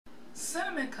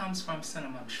Cinnamon comes from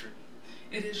cinnamon tree.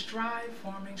 It is dry,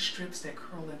 forming strips that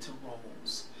curl into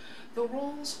rolls. The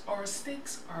rolls or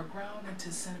sticks are ground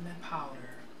into cinnamon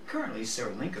powder. Currently,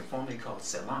 Sri Lanka, formerly called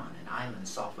Ceylon, an island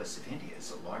southwest of India, is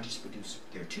the largest producer.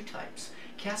 There are two types: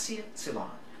 Cassia,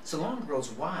 Ceylon. Ceylon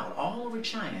grows wild all over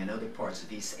China and other parts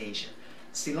of East Asia.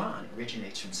 Ceylon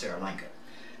originates from Sri Lanka.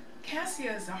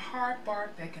 Cassia is a hard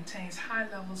bark that contains high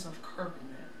levels of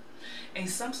curcumin, a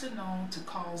substance known to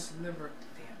cause liver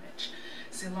damage.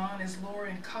 Ceylon is lower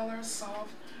in color,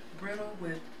 soft, brittle,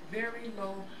 with very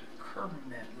low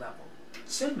curcumin level.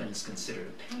 Cinnamon is considered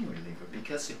a pain reliever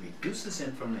because it reduces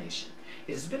inflammation.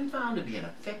 It has been found to be an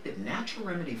effective natural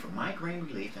remedy for migraine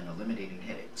relief and eliminating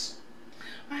headaches.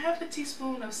 A half a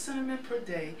teaspoon of cinnamon per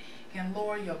day can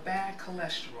lower your bad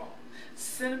cholesterol.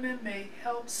 Cinnamon may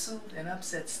help soothe an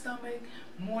upset stomach,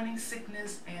 morning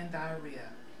sickness, and diarrhea.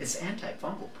 Its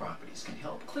antifungal properties can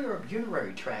help clear up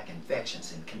urinary tract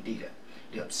infections and candida.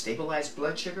 It helps stabilize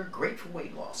blood sugar, great for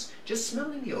weight loss. Just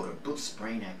smelling the odor boosts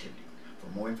brain activity. For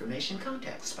more information,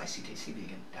 contact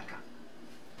spicytastvegan.com.